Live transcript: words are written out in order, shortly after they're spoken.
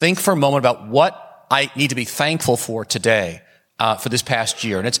think for a moment about what I need to be thankful for today, for this past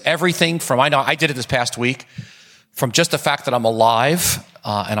year. And it's everything from, I know I did it this past week, from just the fact that I'm alive,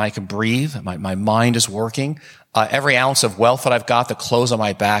 and I can breathe, my mind is working, every ounce of wealth that I've got, the clothes on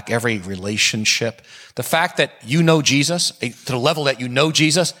my back, every relationship, the fact that you know Jesus, to the level that you know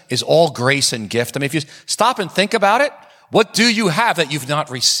Jesus, is all grace and gift. I mean, if you stop and think about it, what do you have that you've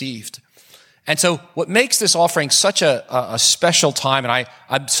not received? And so what makes this offering such a special time, and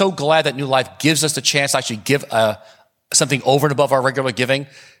I'm so glad that New Life gives us the chance to actually give something over and above our regular giving,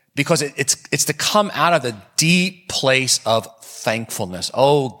 because it's to come out of the deep place of thankfulness.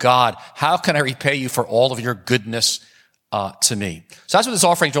 Oh God, how can I repay you for all of your goodness to me? So that's what this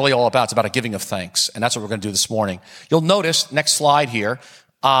offering is really all about. It's about a giving of thanks, and that's what we're going to do this morning. You'll notice, next slide here,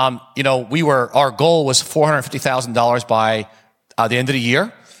 our goal was $450,000 by the end of the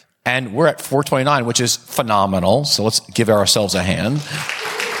year, and we're at $429,000, which is phenomenal. So let's give ourselves a hand.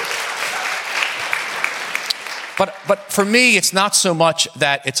 But for me, it's not so much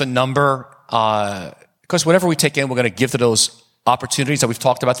that it's a number, because whatever we take in, we're going to give to those opportunities that we've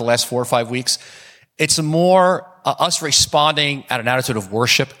talked about the last 4 or 5 weeks. It's more us responding at an attitude of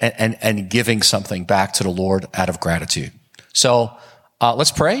worship and giving something back to the Lord out of gratitude. So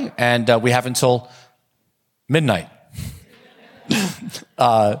let's pray, and we have until midnight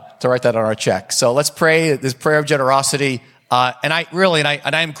to write that on our check. So let's pray this prayer of generosity. And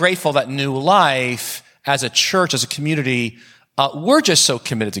I am grateful that New Life, as a church, as a community, we're just so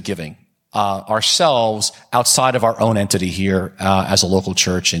committed to giving ourselves outside of our own entity here as a local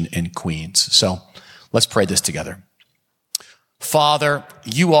church in Queens. So let's pray this together. Father,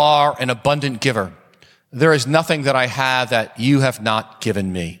 you are an abundant giver. There is nothing that I have that you have not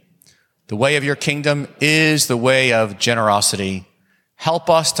given me. The way of your kingdom is the way of generosity. Help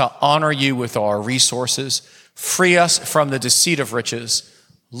us to honor you with our resources. Free us from the deceit of riches.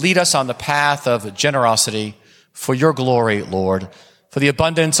 Lead us on the path of generosity for your glory, Lord, for the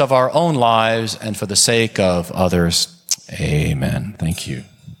abundance of our own lives and for the sake of others. Amen. Thank you.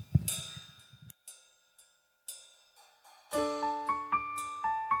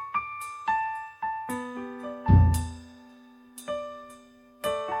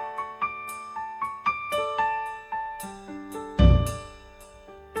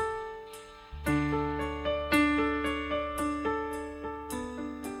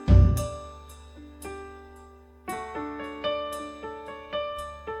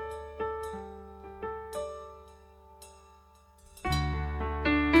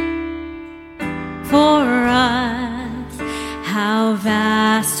 For us, how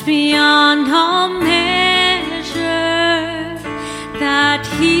vast beyond all measure, that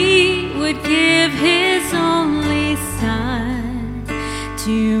he would give his only Son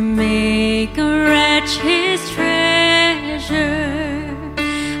to make a wretch his treasure.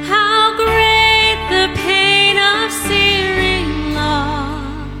 How great the pain of searing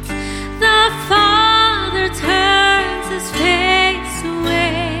loss, the Father turns his face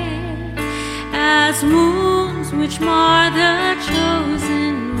away, as wounds which mar the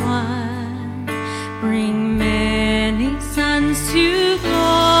chosen one bring many sons to glory.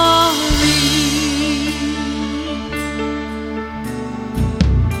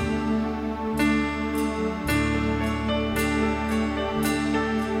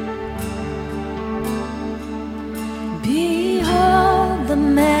 Behold the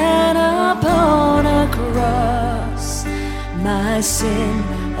man upon a cross, my sin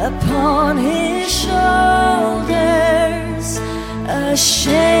upon his shoulders.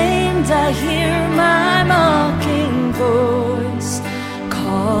 Ashamed, I hear my mocking voice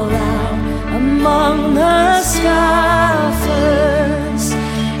call out among the scoffers.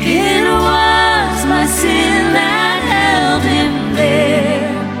 It was my sin that held him there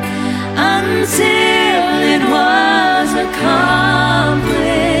until it was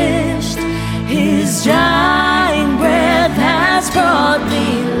accomplished. His dying breath has brought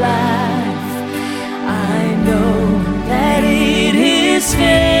me life. I know that it is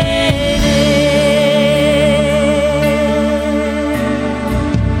finished.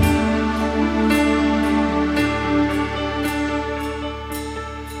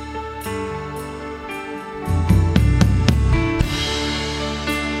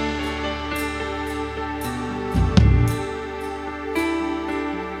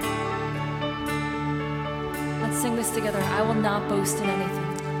 Let's sing this together. I will not boast in anything.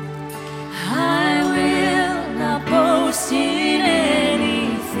 I will not boast in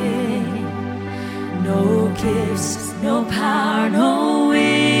anything. No gifts, no power, no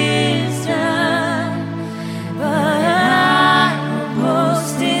wisdom. But I will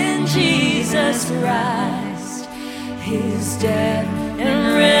boast in Jesus Christ, his death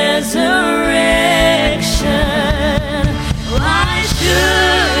and resurrection.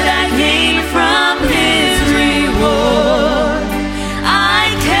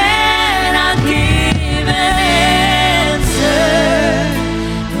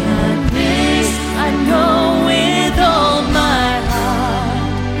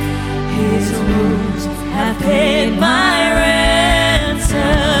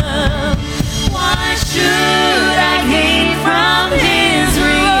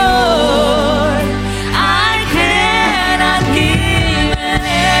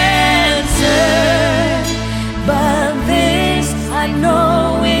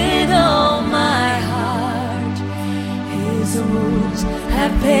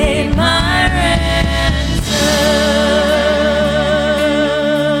 paid my ransom.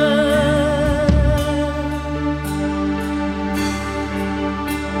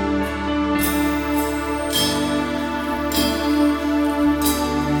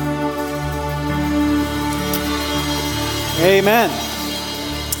 Amen.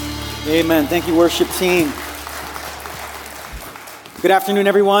 Amen. Thank you, worship team. Good afternoon,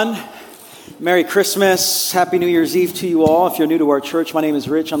 everyone. Merry Christmas. Happy New Year's Eve to you all. If you're new to our church, my name is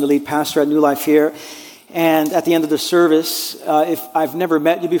Rich. I'm the lead pastor at New Life here. And at the end of the service, if I've never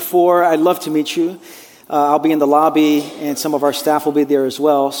met you before, I'd love to meet you. I'll be in the lobby, and some of our staff will be there as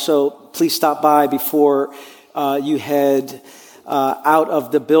well. So please stop by before you head out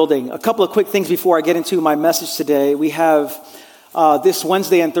of the building. A couple of quick things before I get into my message today. We have this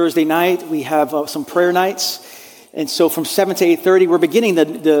Wednesday and Thursday night, we have some prayer nights. And so from 7 to 8:30, we're beginning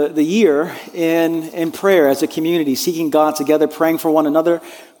the year in prayer as a community, seeking God together, praying for one another,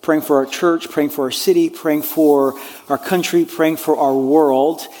 praying for our church, praying for our city, praying for our country, praying for our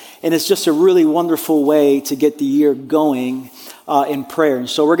world. And it's just a really wonderful way to get the year going in prayer. And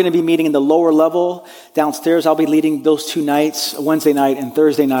so we're going to be meeting in the lower level downstairs. I'll be leading those 2 nights, Wednesday night and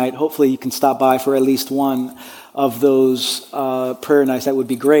Thursday night. Hopefully you can stop by for at least one of those prayer nights. That would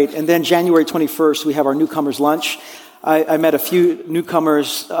be great. And then January 21st, we have our newcomers lunch. I met a few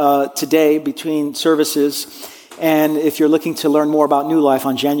newcomers today between services. And if you're looking to learn more about New Life,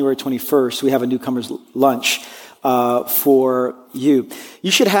 on January 21st, we have a newcomers lunch for you.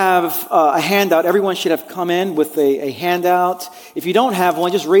 You should have a handout. Everyone should have come in with a handout. If you don't have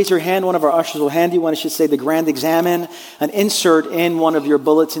one, just raise your hand. One of our ushers will hand you one. It should say the Grand Examine, an insert in one of your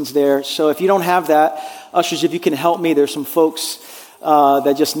bulletins there. So if you don't have that, ushers, if you can help me, there's some folks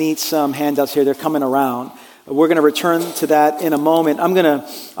that just need some handouts here. They're coming around. We're going to return to that in a moment.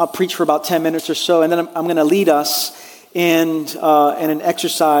 I'll preach for about 10 minutes or so, and then I'm going to lead us in an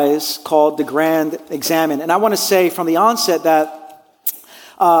exercise called the Grand Examine. And I want to say from the onset that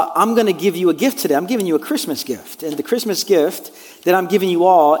I'm going to give you a gift today. I'm giving you a Christmas gift. And the Christmas gift that I'm giving you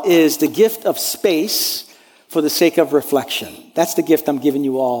all is the gift of space for the sake of reflection. That's the gift I'm giving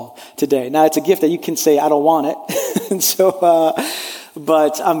you all today. Now, it's a gift that you can say, I don't want it. And so,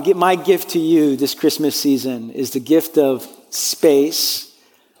 but my gift to you this Christmas season is the gift of space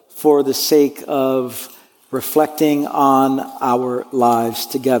for the sake of reflecting on our lives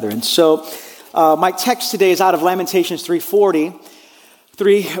together. And so my text today is out of Lamentations 3:40,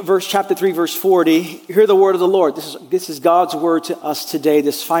 chapter 3, verse 40. Hear the word of the Lord. This is God's word to us today,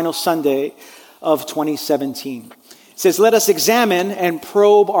 this final Sunday of 2017. It says, let us examine and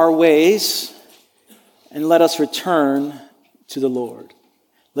probe our ways, and let us return to the Lord.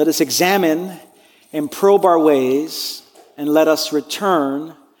 Let us examine and probe our ways, and let us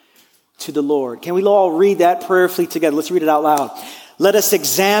return to the Lord. Can we all read that prayerfully together? Let's read it out loud. Let us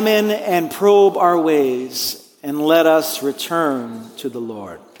examine and probe our ways, and let us return to the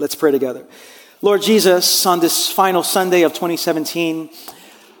Lord. Let's pray together. Lord Jesus, on this final Sunday of 2017,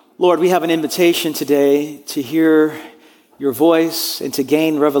 Lord, we have an invitation today to hear your voice and to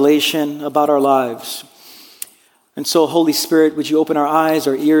gain revelation about our lives. And so, Holy Spirit, would you open our eyes,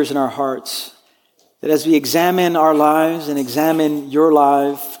 our ears, and our hearts, that as we examine our lives and examine your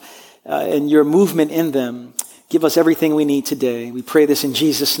life and your movement in them, give us everything we need today. We pray this in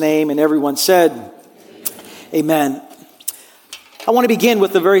Jesus' name, and everyone said, Amen. I want to begin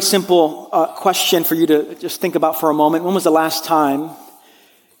with a very simple question for you to just think about for a moment. When was the last time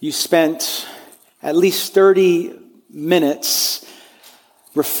you spent at least 30 minutes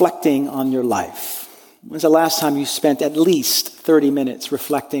reflecting on your life? When's the last time you spent at least 30 minutes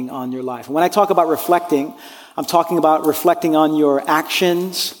reflecting on your life? And when I talk about reflecting, I'm talking about reflecting on your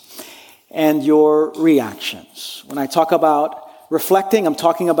actions and your reactions. When I talk about reflecting, I'm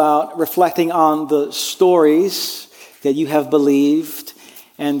talking about reflecting on the stories that you have believed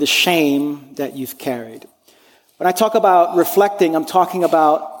and the shame that you've carried. When I talk about reflecting, I'm talking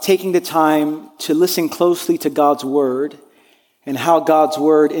about taking the time to listen closely to God's word and how God's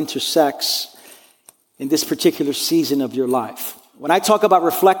word intersects in this particular season of your life. When I talk about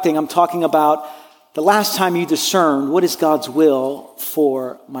reflecting, I'm talking about the last time you discerned what is God's will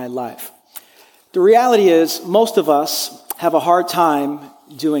for my life. The reality is, most of us have a hard time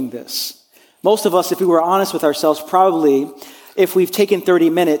doing this. Most of us, if we were honest with ourselves, probably, if we've taken 30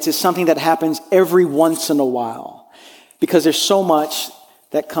 minutes, is something that happens every once in a while because there's so much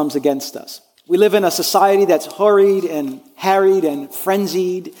that comes against us. We live in a society that's hurried and harried and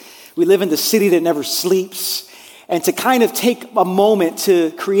frenzied. We live in the city that never sleeps. And to kind of take a moment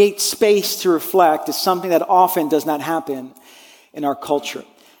to create space to reflect is something that often does not happen in our culture.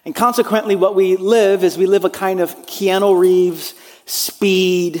 And consequently, what we live is we live a kind of Keanu Reeves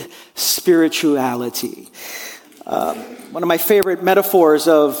speed, spirituality. One of my favorite metaphors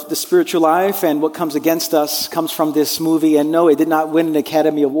of the spiritual life and what comes against us comes from this movie. And no, it did not win an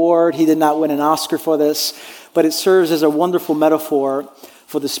Academy Award. He did not win an Oscar for this, but it serves as a wonderful metaphor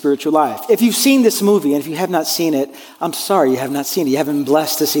for the spiritual life. If you've seen this movie, and if you have not seen it, I'm sorry you have not seen it. You haven't been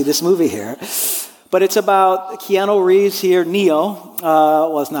blessed to see this movie here. But it's about Keanu Reeves here, Neo.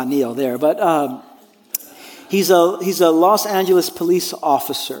 Well, it's not Neo there, but he's a Los Angeles police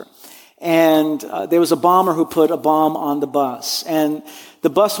officer. And there was a bomber who put a bomb on the bus. And the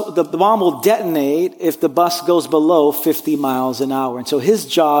bomb will detonate if the bus goes below 50 miles an hour. And so his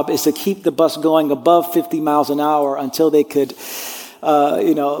job is to keep the bus going above 50 miles an hour until they could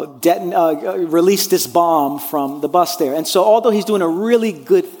release this bomb from the bus there. And so although he's doing a really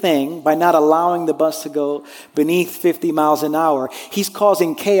good thing by not allowing the bus to go beneath 50 miles an hour, he's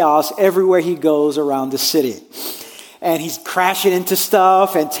causing chaos everywhere he goes around the city. And he's crashing into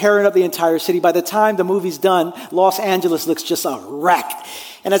stuff and tearing up the entire city. By the time the movie's done, Los Angeles looks just a wreck.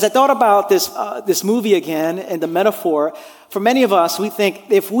 And as I thought about this movie again and the metaphor, for many of us, we think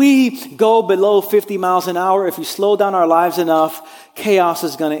if we go below 50 miles an hour, if we slow down our lives enough, chaos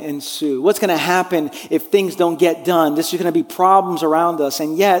is going to ensue. What's going to happen if things don't get done? There's going to be problems around us.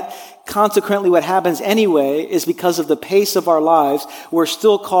 And yet, consequently, what happens anyway is because of the pace of our lives, we're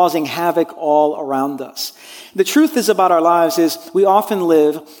still causing havoc all around us. The truth is about our lives is we often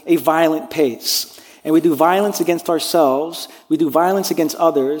live a violent pace. And we do violence against ourselves, we do violence against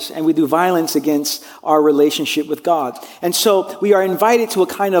others, and we do violence against our relationship with God. And so we are invited to a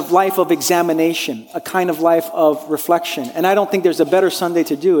kind of life of examination, a kind of life of reflection. And I don't think there's a better Sunday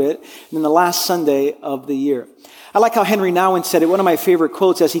to do it than the last Sunday of the year. I like how Henry Nouwen said it, one of my favorite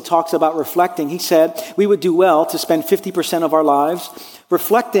quotes as he talks about reflecting. He said, we would do well to spend 50% of our lives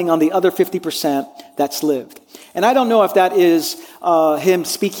reflecting on the other 50% that's lived. And I don't know if that is him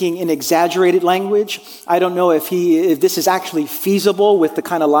speaking in exaggerated language. I don't know if this is actually feasible with the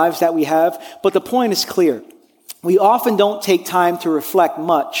kind of lives that we have. But the point is clear. We often don't take time to reflect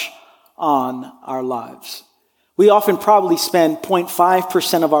much on our lives. We often probably spend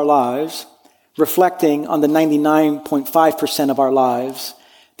 0.5% of our lives reflecting on the 99.5% of our lives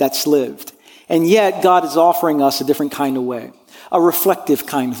that's lived. And yet God is offering us a different kind of way, a reflective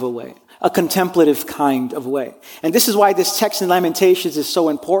kind of a way, a contemplative kind of way. And this is why this text in Lamentations is so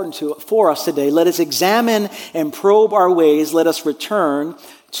important for us today. Let us examine and probe our ways. Let us return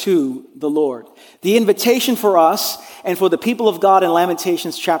to the Lord. The invitation for us and for the people of God in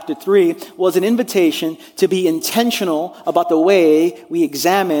Lamentations chapter 3 was an invitation to be intentional about the way we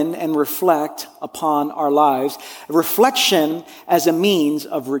examine and reflect upon our lives. Reflection as a means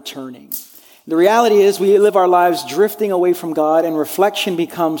of returning. The reality is we live our lives drifting away from God, and reflection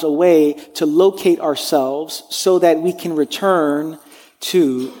becomes a way to locate ourselves so that we can return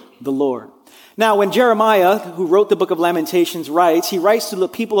to the Lord. Now, when Jeremiah, who wrote the book of Lamentations, he writes to the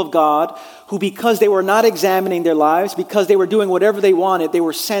people of God who, because they were not examining their lives, because they were doing whatever they wanted, they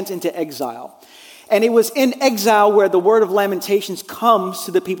were sent into exile. And it was in exile where the word of Lamentations comes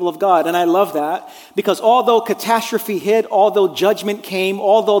to the people of God. And I love that because although catastrophe hit, although judgment came,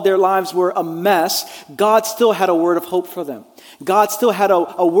 although their lives were a mess, God still had a word of hope for them. God still had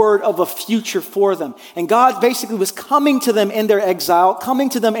a word of a future for them. And God basically was coming to them in their exile, coming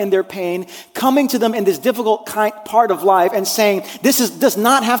to them in their pain, coming to them in this difficult part of life and saying, this does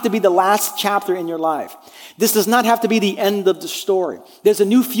not have to be the last chapter in your life. This does not have to be the end of the story. There's a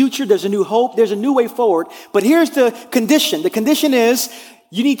new future, there's a new hope, there's a new way forward. But here's the condition. The condition is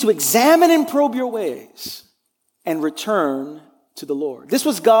you need to examine and probe your ways and return to the Lord. This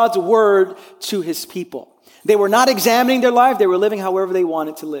was God's word to his people. They were not examining their life. They were living however they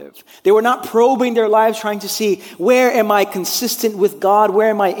wanted to live. They were not probing their lives, trying to see, where am I consistent with God?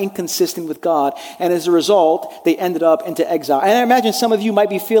 Where am I inconsistent with God? And as a result, they ended up into exile. And I imagine some of you might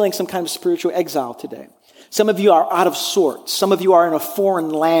be feeling some kind of spiritual exile today. Some of you are out of sorts. Some of you are in a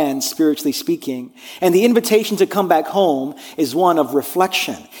foreign land, spiritually speaking. And the invitation to come back home is one of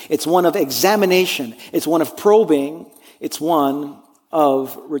reflection. It's one of examination. It's one of probing. It's one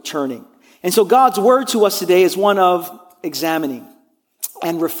of returning. And so God's word to us today is one of examining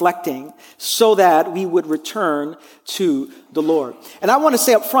and reflecting so that we would return to the Lord. And I want to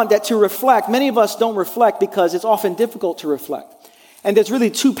say up front that to reflect, many of us don't reflect because it's often difficult to reflect. And there's really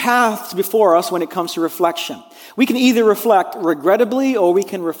two paths before us when it comes to reflection. We can either reflect regrettably or we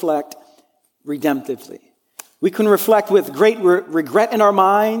can reflect redemptively. We can reflect with great regret in our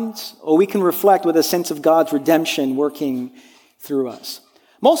minds, or we can reflect with a sense of God's redemption working through us.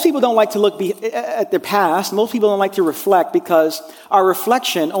 Most people don't like to look at their past. Most people don't like to reflect because our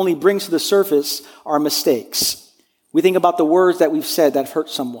reflection only brings to the surface our mistakes. We think about the words that we've said that hurt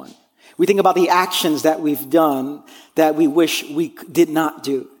someone. We think about the actions that we've done that we wish we did not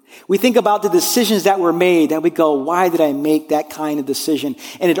do. We think about the decisions that were made that we go, why did I make that kind of decision?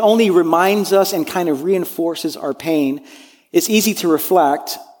 And it only reminds us and kind of reinforces our pain. It's easy to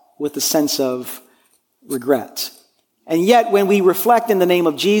reflect with a sense of regret. And yet, when we reflect in the name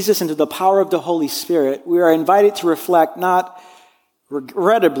of Jesus and through the power of the Holy Spirit, we are invited to reflect not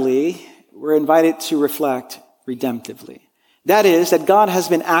regrettably, we're invited to reflect redemptively. That is, that God has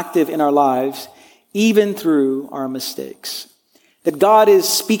been active in our lives even through our mistakes. That God is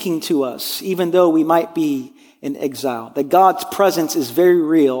speaking to us even though we might be in exile. That God's presence is very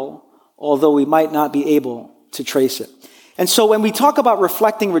real, although we might not be able to trace it. And so when we talk about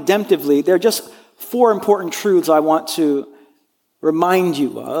reflecting redemptively, there are just 4 important truths I want to remind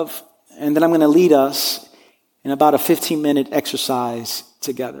you of, and then I'm going to lead us in about a 15-minute exercise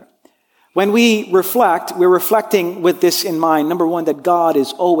together. When we reflect, we're reflecting with this in mind. Number 1, that God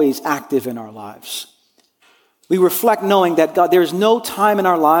is always active in our lives. We reflect knowing that God, there's no time in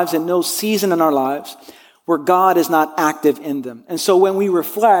our lives and no season in our lives where God is not active in them. And so when we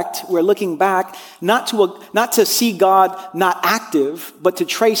reflect, we're looking back not to see God not active, but to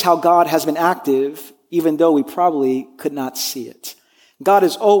trace how God has been active, even though we probably could not see it. God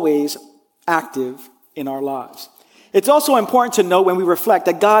is always active in our lives. It's also important to note when we reflect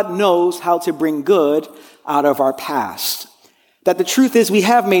that God knows how to bring good out of our past. That the truth is we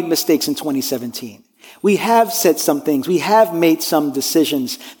have made mistakes in 2017. We have said some things. We have made some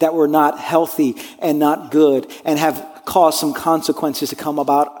decisions that were not healthy and not good and have caused some consequences to come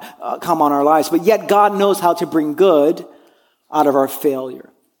on our lives. But yet God knows how to bring good out of our failure.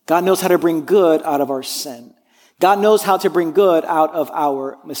 God knows how to bring good out of our sin. God knows how to bring good out of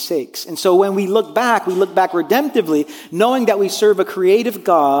our mistakes. And so when we look back redemptively, knowing that we serve a creative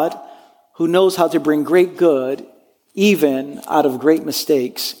God who knows how to bring great good even out of great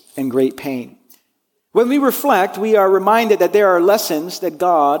mistakes and great pain. When we reflect, we are reminded that there are lessons that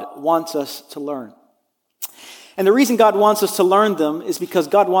God wants us to learn. And the reason God wants us to learn them is because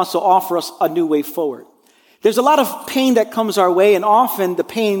God wants to offer us a new way forward. There's a lot of pain that comes our way, and often the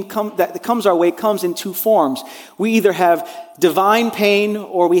pain that comes our way comes in 2 forms. We either have divine pain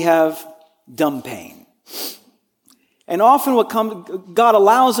or we have dumb pain. And often God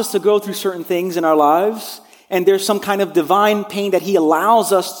allows us to go through certain things in our lives, and there's some kind of divine pain that he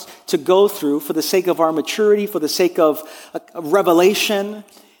allows us to go through for the sake of our maturity, for the sake of revelation.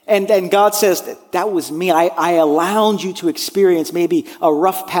 And God says, that was me. I allowed you to experience maybe a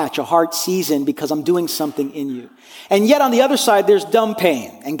rough patch, a hard season, because I'm doing something in you. And yet on the other side, there's dumb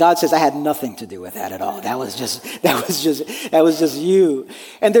pain. And God says, I had nothing to do with that at all. That was just you.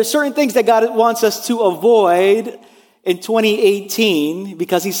 And there's certain things that God wants us to avoid in 2018,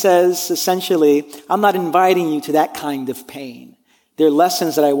 because he says, essentially, I'm not inviting you to that kind of pain. There are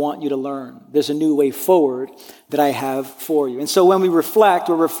lessons that I want you to learn. There's a new way forward that I have for you. And so when we reflect,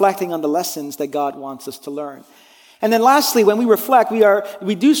 we're reflecting on the lessons that God wants us to learn. And then lastly, when we reflect,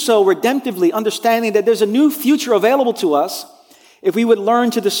 we do so redemptively, understanding that there's a new future available to us if we would learn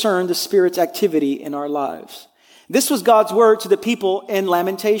to discern the Spirit's activity in our lives. This was God's word to the people in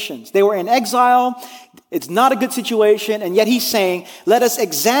Lamentations. They were in exile. It's not a good situation. And yet he's saying, let us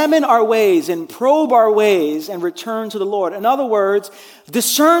examine our ways and probe our ways and return to the Lord. In other words,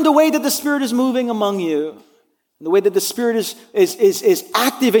 discern the way that the Spirit is moving among you, the way that the Spirit is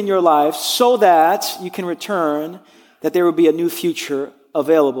active in your life, so that you can return, that there will be a new future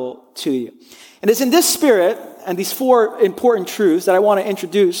available to you. And it's in this spirit and these 4 important truths that I want to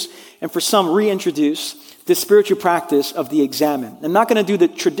introduce, and for some reintroduce, the spiritual practice of the examen. I'm not going to do the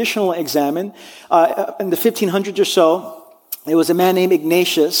traditional examen. In the 1500s or so, there was a man named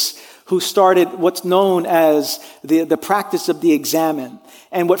Ignatius who started what's known as the practice of the examen.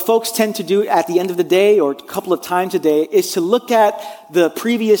 And what folks tend to do at the end of the day or a couple of times a day is to look at the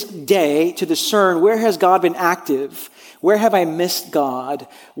previous day to discern, where has God been active? Where have I missed God?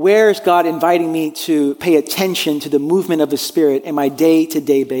 Where is God inviting me to pay attention to the movement of the Spirit in my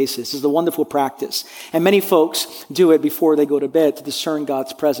day-to-day basis? This is a wonderful practice. And many folks do it before they go to bed to discern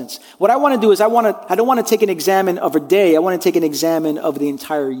God's presence. What I want to do is I don't want to take an examine of a day. I want to take an examine of the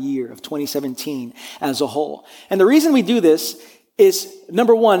entire year of 2017 as a whole. And the reason we do this is,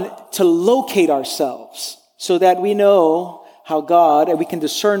 number 1, to locate ourselves so that we know how God, and we can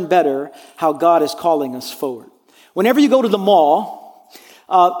discern better how God is calling us forward. Whenever you go to the mall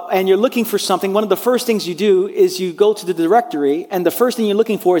and you're looking for something, one of the first things you do is you go to the directory, and the first thing you're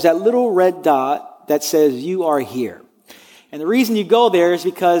looking for is that little red dot that says you are here. And the reason you go there is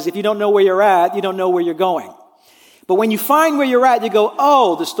because if you don't know where you're at, you don't know where you're going. But when you find where you're at, you go,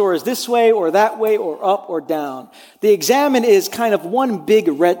 oh, the store is this way or that way or up or down. The examine is kind of one big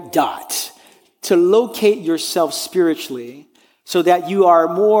red dot to locate yourself spiritually so that you are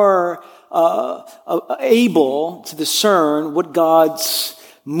more able to discern what God's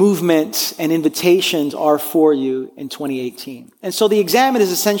movements and invitations are for you in 2018. And so the examine is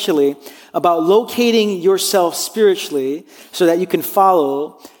essentially about locating yourself spiritually so that you can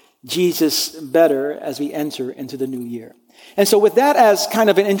follow Jesus better as we enter into the new year. And so with that as kind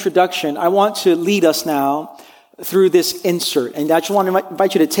of an introduction, I want to lead us now through this insert. And I just want to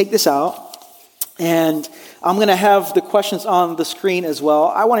invite you to take this out. And I'm going to have the questions on the screen as well.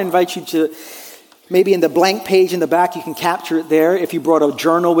 I want to invite you to maybe in the blank page in the back, you can capture it there. If you brought a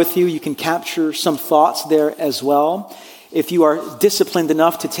journal with you, you can capture some thoughts there as well. If you are disciplined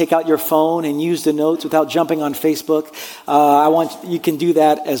enough to take out your phone and use the notes without jumping on Facebook, you can do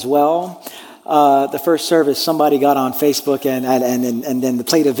that as well. The first service, somebody got on Facebook and then they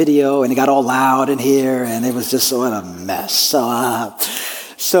played a video and it got all loud in here and it was just what a mess.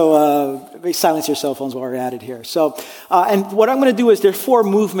 So silence your cell phones while we're at it here. And what I'm going to do is there are 4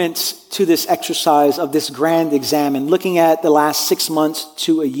 movements to this exercise of this grand examine, looking at the last 6 months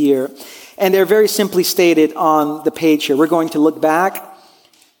to a year. And they're very simply stated on the page here. We're going to look back,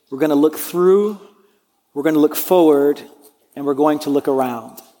 we're going to look through, we're going to look forward, and we're going to look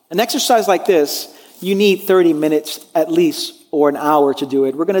around. An exercise like this, you need 30 minutes at least or an hour to do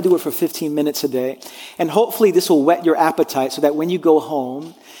it. We're going to do it for 15 minutes a day. And hopefully this will whet your appetite so that when you go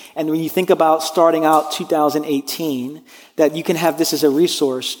home and when you think about starting out 2018, that you can have this as a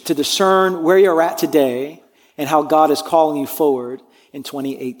resource to discern where you're at today and how God is calling you forward in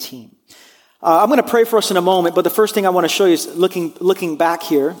 2018. I'm going to pray for us in a moment, but the first thing I want to show you is looking back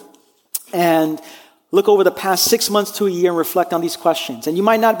here and look over the past 6 months to a year and reflect on these questions. And you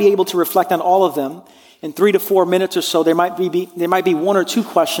might not be able to reflect on all of them in 3 to 4 minutes or so. There might be 1 or 2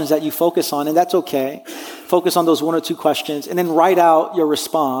 questions that you focus on, and that's okay. Focus on those 1 or 2 questions, and then write out your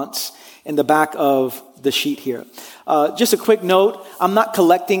response in the back of the sheet here. Just a quick note, I'm not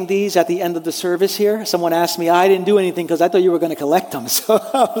collecting these at the end of the service here. Someone asked me, I didn't do anything because I thought you were going to collect them. So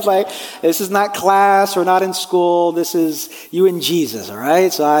I was like, this is not class or not in school. This is you and Jesus, all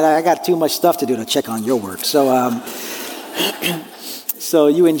right? So I got too much stuff to do to check on your work. So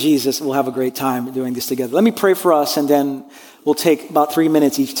you and Jesus will have a great time doing this together. Let me pray for us, and then we'll take about 3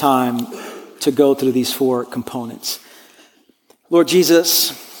 minutes each time to go through these 4 components. Lord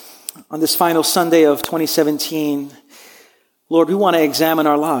Jesus, on this final Sunday of 2017, Lord, we want to examine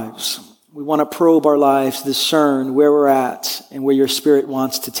our lives. We want to probe our lives, discern where we're at and where your Spirit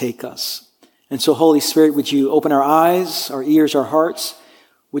wants to take us. And so, Holy Spirit, would you open our eyes, our ears, our hearts?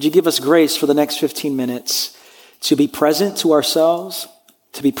 Would you give us grace for the next 15 minutes to be present to ourselves,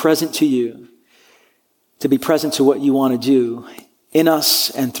 to be present to you, to be present to what you want to do in us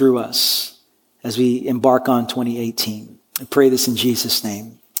and through us as we embark on 2018. I pray this in Jesus'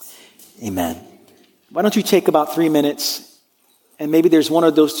 name. Amen. Why don't you take about 3 minutes, and maybe there's one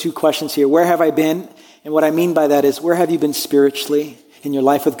of those 2 questions here. Where have I been? And what I mean by that is, where have you been spiritually in your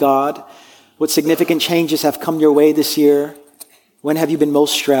life with God? What significant changes have come your way this year? When have you been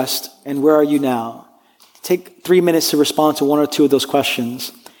most stressed? And where are you now? Take 3 minutes to respond to 1 or 2 of those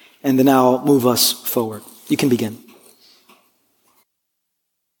questions, and then I'll move us forward. You can begin.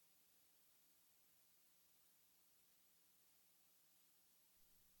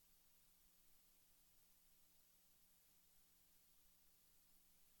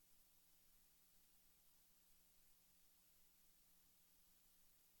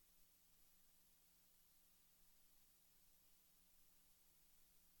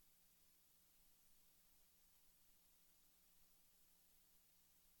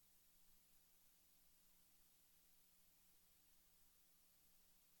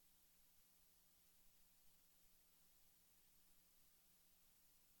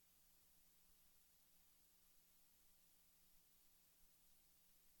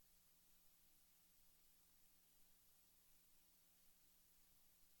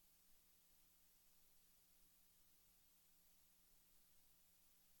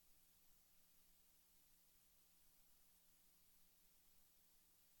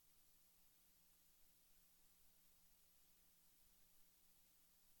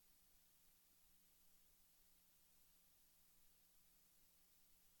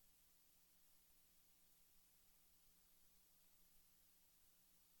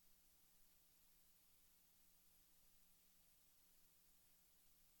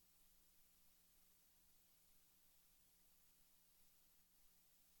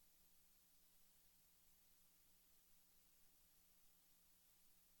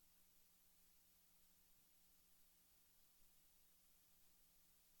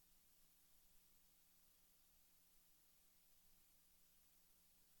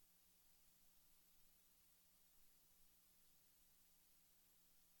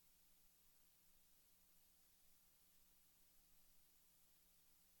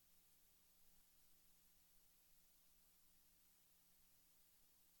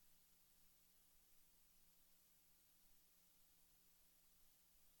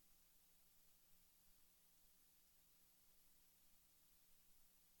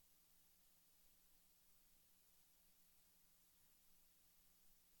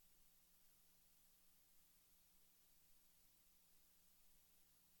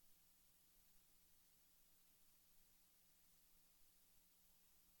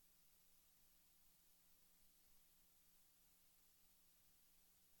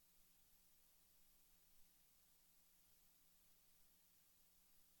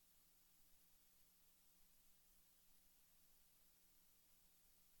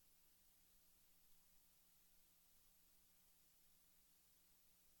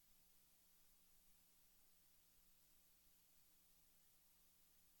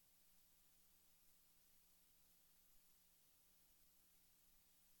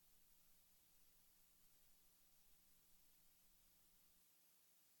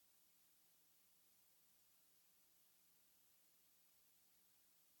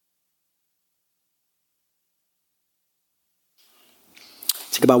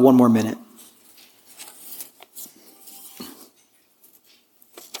 Take about 1 more minute.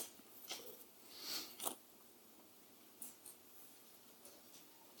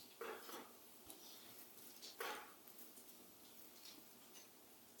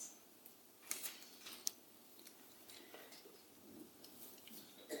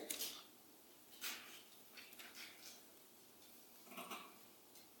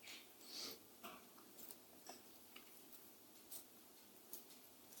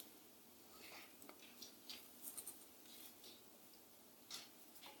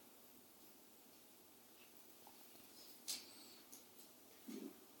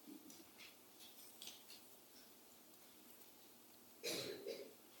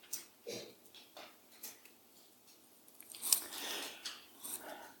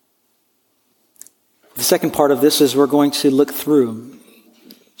 The second part of this is we're going to look through.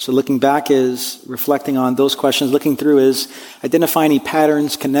 So looking back is reflecting on those questions. Looking through is identify any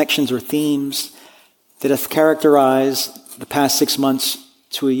patterns, connections, or themes that have characterized the past 6 months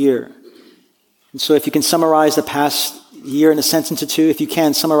to a year. And so if you can summarize the past year in a sentence or two, if you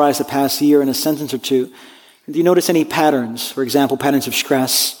can summarize the past year in a sentence or two, do you notice any patterns? For example, patterns of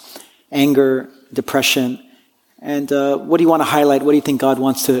stress, anger, depression. And what do you want to highlight? What do you think God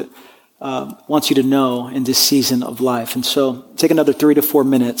wants you to know in this season of life? And so take another 3 to 4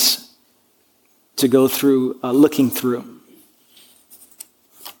 minutes to go through looking through.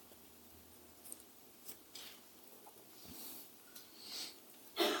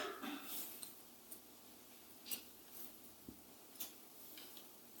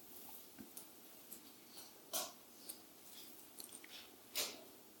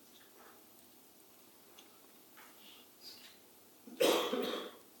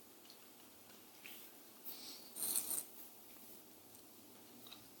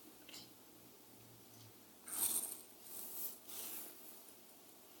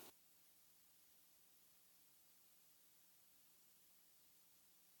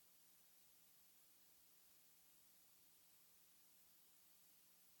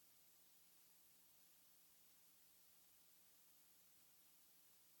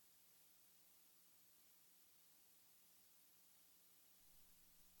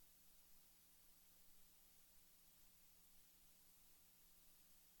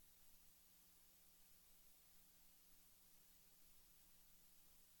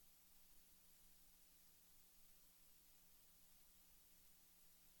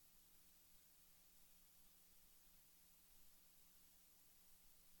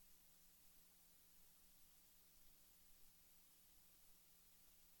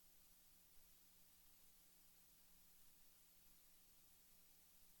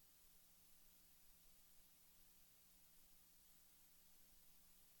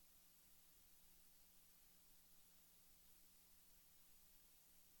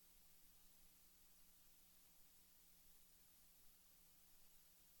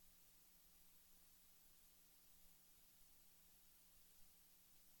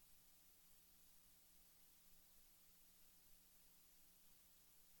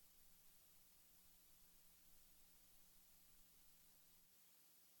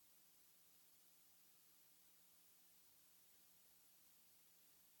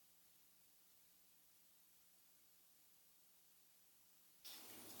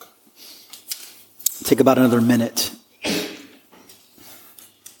 Take about another minute.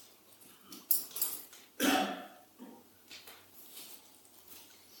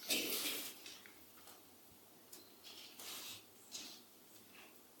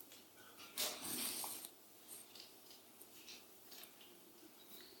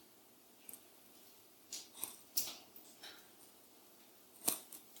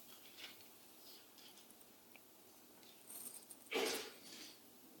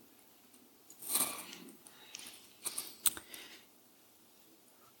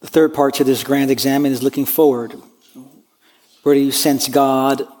 The third part to this grand examine is looking forward. Where do you sense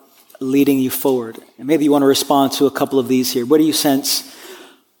God leading you forward? And maybe you want to respond to a couple of these here. What do you sense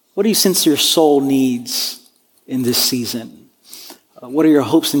your soul needs in this season? What are your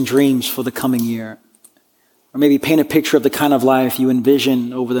hopes and dreams for the coming year? Or maybe paint a picture of the kind of life you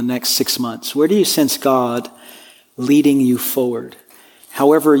envision over the next 6 months. Where do you sense God leading you forward?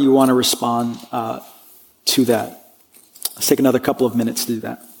 However you want to respond to that. Let's take another couple of minutes to do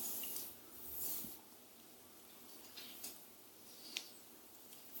that.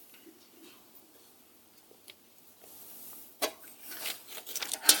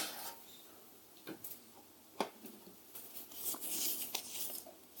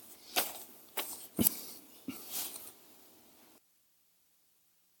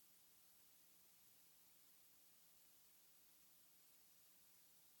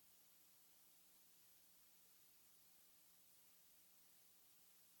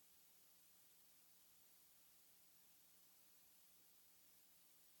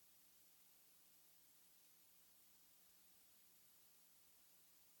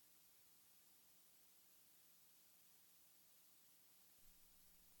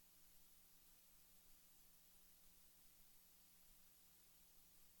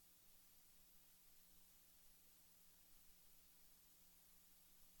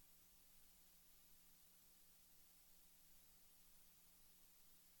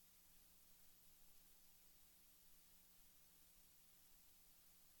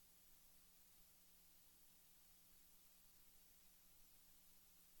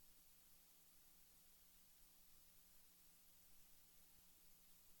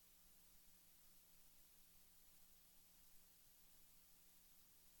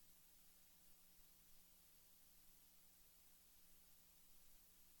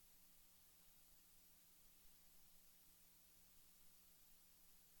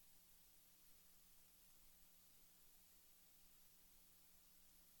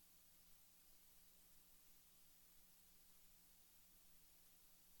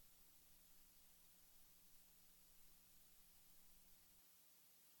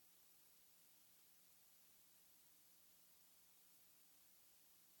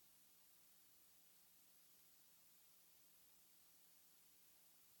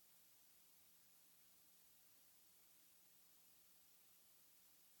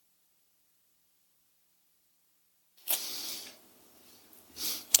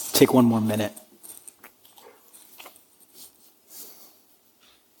 take one more minute.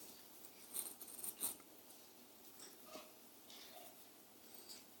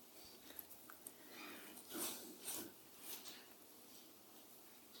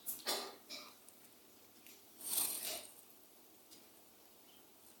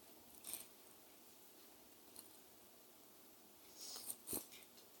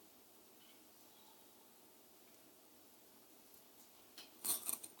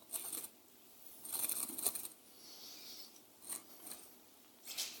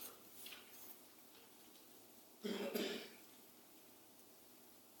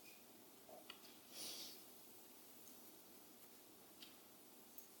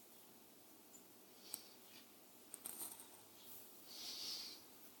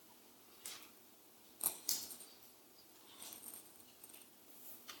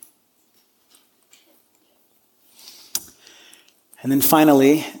 And then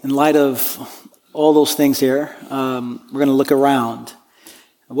finally, in light of all those things here, we're going to look around.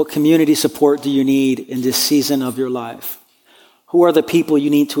 What community support do you need in this season of your life? Who are the people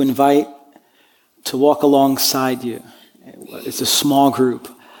you need to invite to walk alongside you? It's a small group,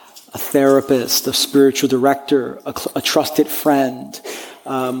 a therapist, a spiritual director, a trusted friend.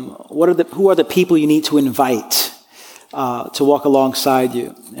 Who are the people you need to invite to walk alongside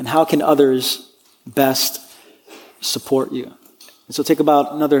you? And how can others best support you? So take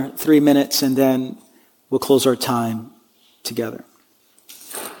about another 3 minutes and then we'll close our time together.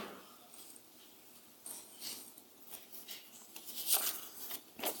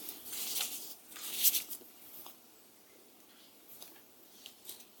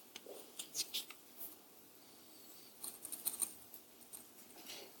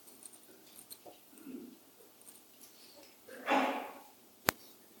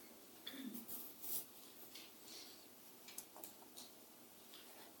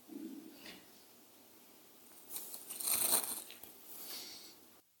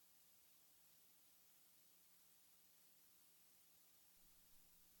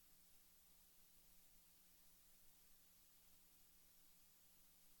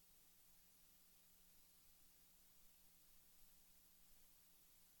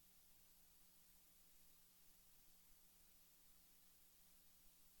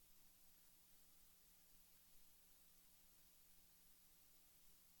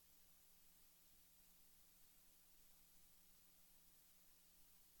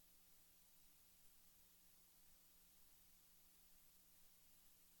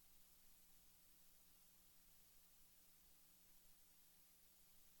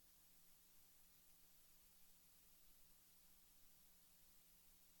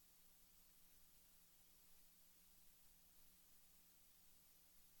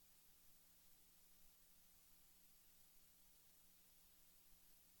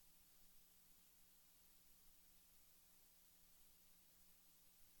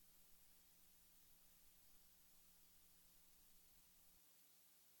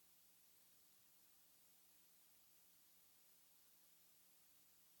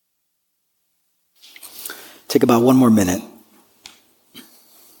 Take about one more minute.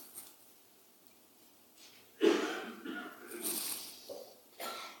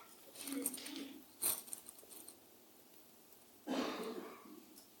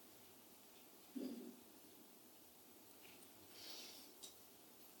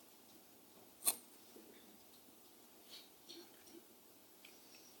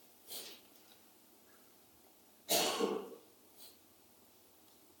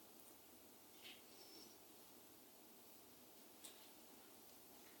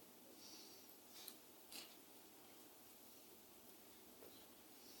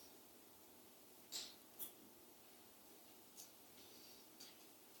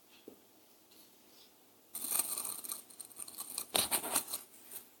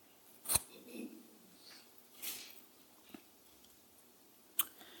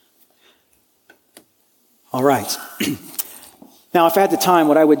 All right. Now, if I had the time,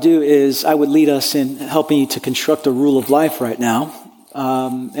 what I would do is I would lead us in helping you to construct a rule of life right now.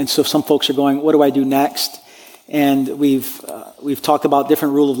 And so some folks are going, what do I do next? And we've talked about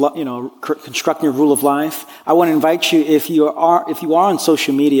different rule of life, constructing a rule of life. I want to invite you, if you are on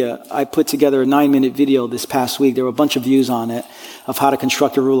social media, I put together a 9-minute video this past week. There were a bunch of views on it of how to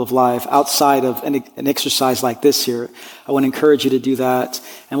construct a rule of life outside of an exercise like this here. I want to encourage you to do that.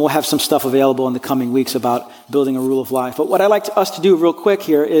 And we'll have some stuff available in the coming weeks about building a rule of life. But what I'd like us to do real quick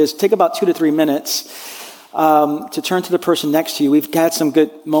here is take about 2 to 3 minutes to turn to the person next to you. We've had some good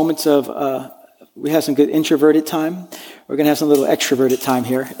moments of We have some good introverted time. We're going to have some little extroverted time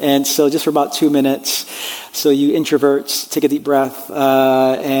here. And so just for about 2 minutes, so you introverts, take a deep breath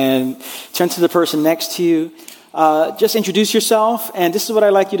and turn to the person next to you. Just introduce yourself, and this is what I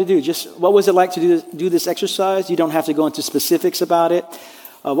like you to do. Just what was it like to do this exercise? You don't have to go into specifics about it.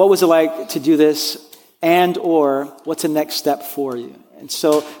 What was it like to do this, and or what's the next step for you? And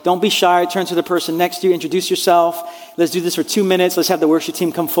so don't be shy. Turn to the person next to you. Introduce yourself. Let's do this for 2 minutes. Let's have the worship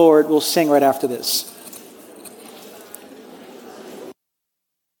team come forward. We'll sing right after this.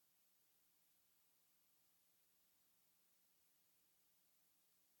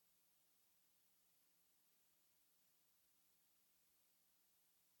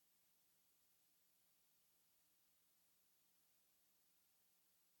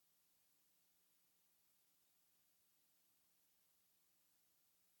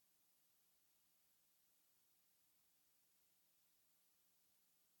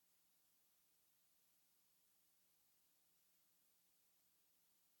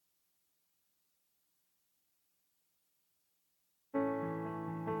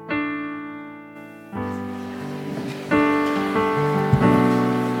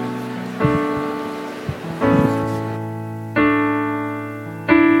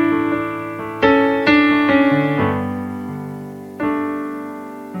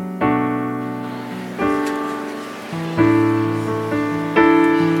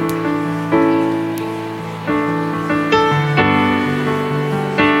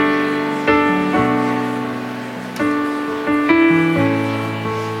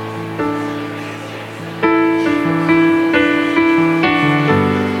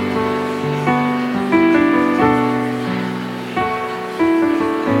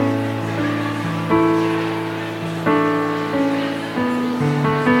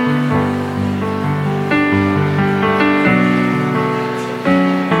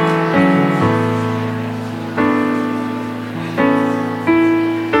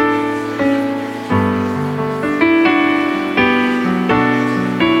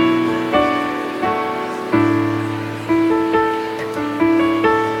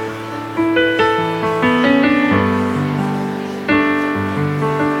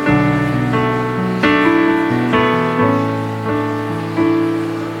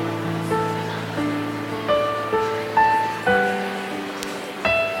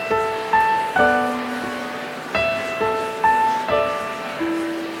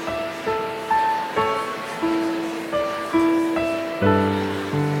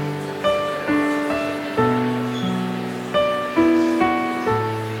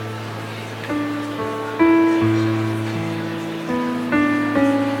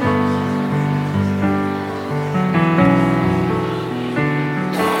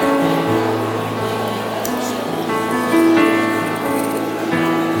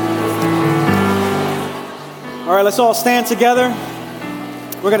 All right, let's all stand together.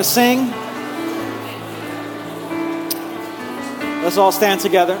 We're going to sing. Let's all stand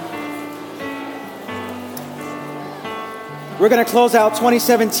together. We're going to close out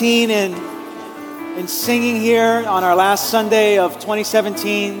 2017 in singing here on our last Sunday of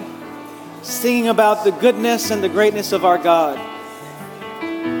 2017, singing about the goodness and the greatness of our God.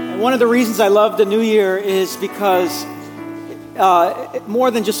 And one of the reasons I love the new year is because more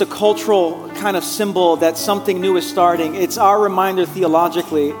than just a cultural kind of symbol that something new is starting, it's our reminder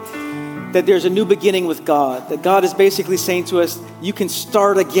theologically that there's a new beginning with God, that God is basically saying to us, you can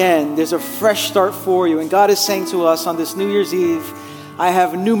start again. There's a fresh start for you. And God is saying to us on this New Year's Eve, I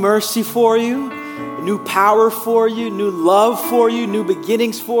have new mercy for you, new power for you, new love for you, new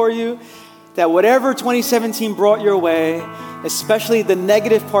beginnings for you, that whatever 2017 brought your way, especially the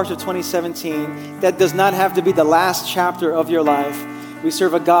negative parts of 2017, that does not have to be the last chapter of your life. We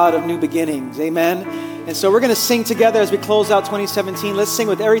serve a God of new beginnings. Amen. And so we're going to sing together as we close out 2017. Let's sing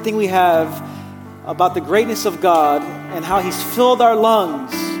with everything we have about the greatness of God and how He's filled our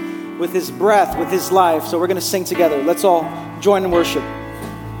lungs with His breath, with His life. So we're going to sing together. Let's all join in worship.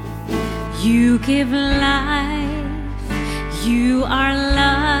 You give life, you are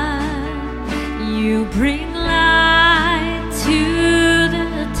love, you bring light to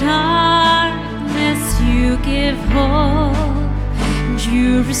the darkness, you give hope,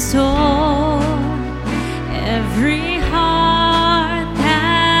 you restore every heart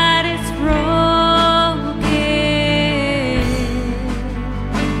that is broken.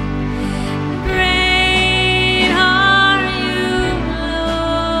 Great are you,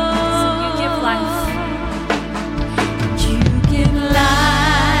 Lord. So you give life. You give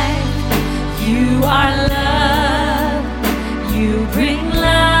life. You are love. You bring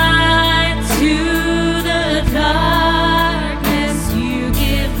light to the darkness. You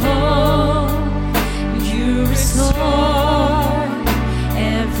give hope.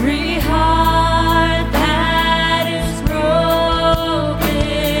 every heart that is broken.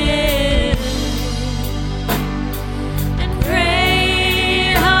 And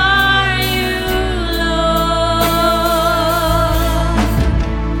great are you, Lord.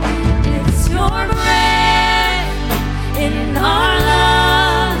 It's your breath in our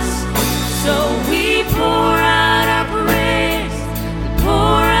lungs, so we pour out our praise. We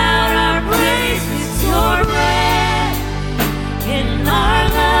pour out our praise. It's your breath in our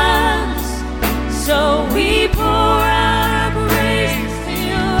lungs, so we pour out our praise to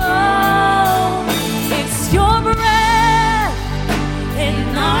you. Oh, it's your breath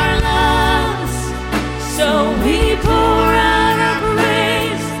in our lungs, so we pour out our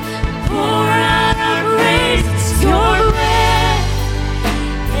praise. Pour out our praise. It's your breath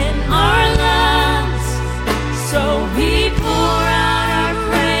in our lungs, so we pour out our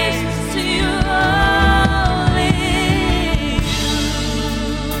praise to you.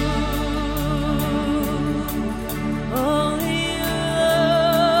 Only you,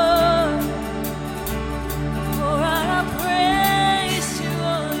 pour out our praise to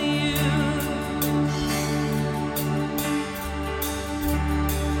only you.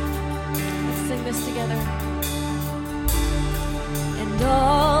 Let's sing this together. And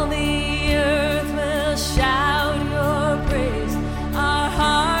all the earth will shout your praise. Our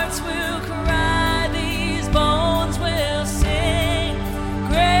hearts will cry, these bones will sing.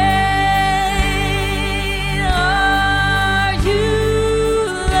 Great are you,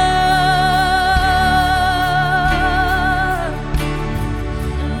 Lord.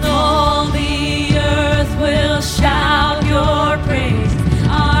 And all the earth will shout your praise.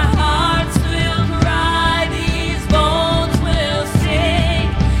 Our hearts will cry, these bones will sing.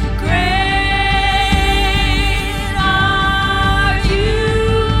 Great are you,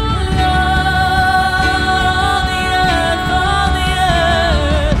 Lord. All the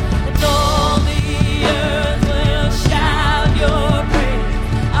earth, and all the earth will shout your praise.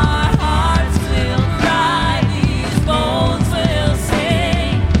 Our hearts will cry, these bones will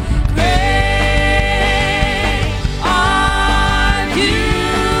sing. Great are you,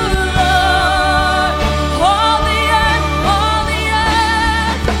 Lord. All the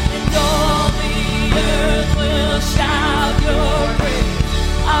earth, and all the earth will shout your praise.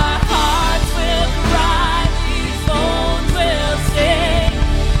 Our hearts will cry, these bones will sing.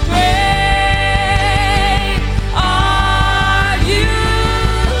 Great are you,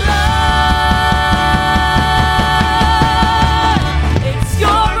 Lord. It's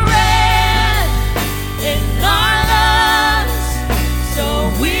your breath in our lungs, so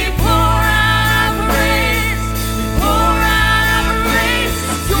we pour out our praise. We pour out our praise.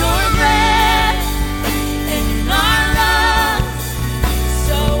 It's your breath in our lungs,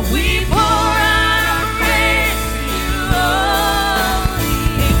 so we pour out our praise to you only.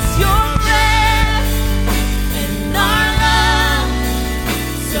 It's your breath in our lungs,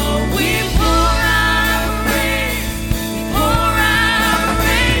 so we pour out our praise. We pour out our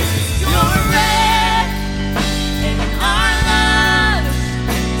praise. It's your breath in our lungs,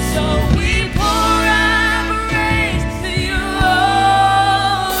 so we pour out our praise to you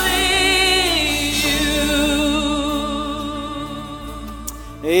only.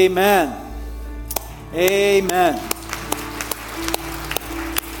 Amen. Amen.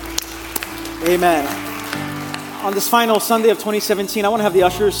 Amen. On this final Sunday of 2017, I want to have the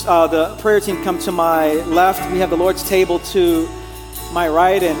ushers, the prayer team come to my left. We have the Lord's table to my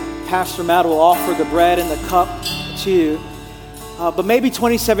right, and Pastor Matt will offer the bread and the cup to you. But maybe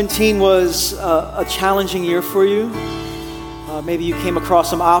 2017 was a challenging year for you. Maybe you came across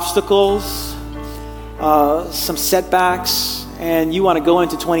some obstacles, some setbacks, and you want to go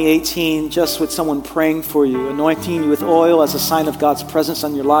into 2018 just with someone praying for you, anointing you with oil as a sign of God's presence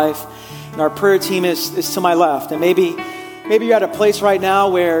on your life. And our prayer team is to my left. And maybe you're at a place right now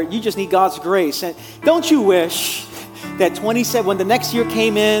where you just need God's grace. And don't you wish that when the next year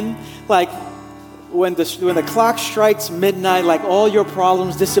came in, like when the clock strikes midnight, like all your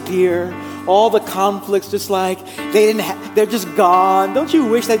problems disappear, all the conflicts just like they're just gone. Don't you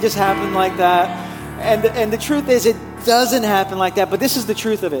wish that just happened like that? And the truth is, it doesn't happen like that. But this is the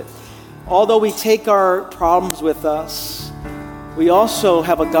truth of it. Although we take our problems with us, we also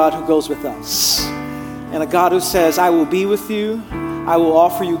have a God who goes with us. And a God who says, I will be with you. I will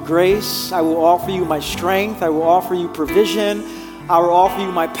offer you grace. I will offer you my strength. I will offer you provision. I will offer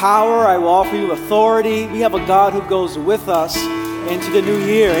you my power. I will offer you authority. We have a God who goes with us into the new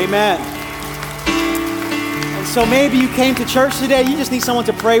year. Amen. And so maybe you came to church today. You just need someone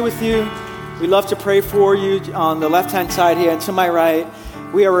to pray with you. We love to pray for you on the left-hand side here and to my right.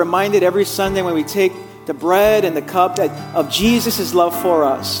 We are reminded every Sunday when we take the bread and the cup of Jesus' love for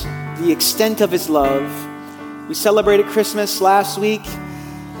us, the extent of his love. We celebrated Christmas last week,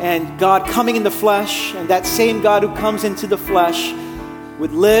 and God coming in the flesh, and that same God who comes into the flesh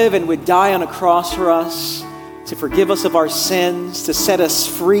would live and would die on a cross for us to forgive us of our sins, to set us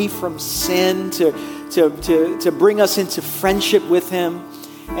free from sin, to bring us into friendship with him.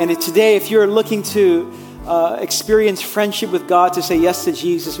 And today, if you're looking to experience friendship with God, to say yes to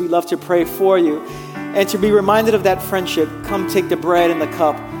Jesus, we'd love to pray for you. And to be reminded of that friendship, come take the bread and the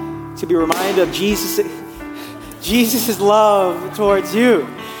cup, to be reminded of Jesus' love towards you.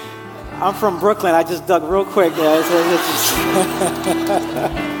 I'm from Brooklyn. I just dug real quick, guys.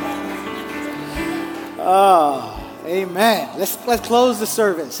 Oh, amen. Let's close the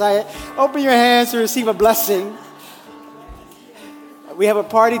service. Open your hands to receive a blessing. We have a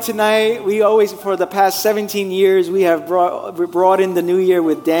party tonight. We always, for the past 17 years, we have brought in the new year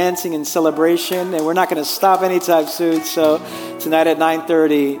with dancing and celebration, and we're not going to stop anytime soon. So tonight at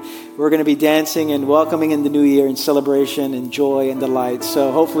 9:30, we're going to be dancing and welcoming in the new year in celebration and joy and delight.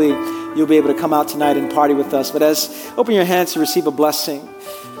 So hopefully you'll be able to come out tonight and party with us. But open your hands to receive a blessing.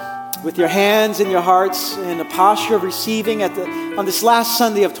 With your hands and your hearts in a posture of receiving on this last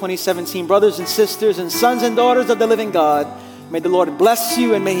Sunday of 2017, brothers and sisters and sons and daughters of the living God, may the Lord bless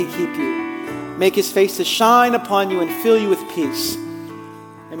you and may he keep you. Make his face to shine upon you and fill you with peace.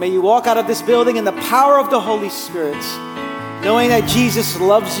 And may you walk out of this building in the power of the Holy Spirit, knowing that Jesus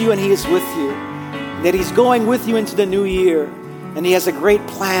loves you and he is with you, and that he's going with you into the new year, and he has a great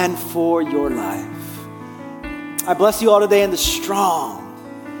plan for your life. I bless you all today in the strong,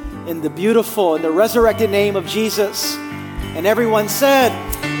 in the beautiful, in the resurrected name of Jesus. And everyone said,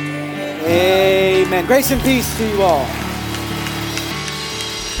 amen. Grace and peace to you all.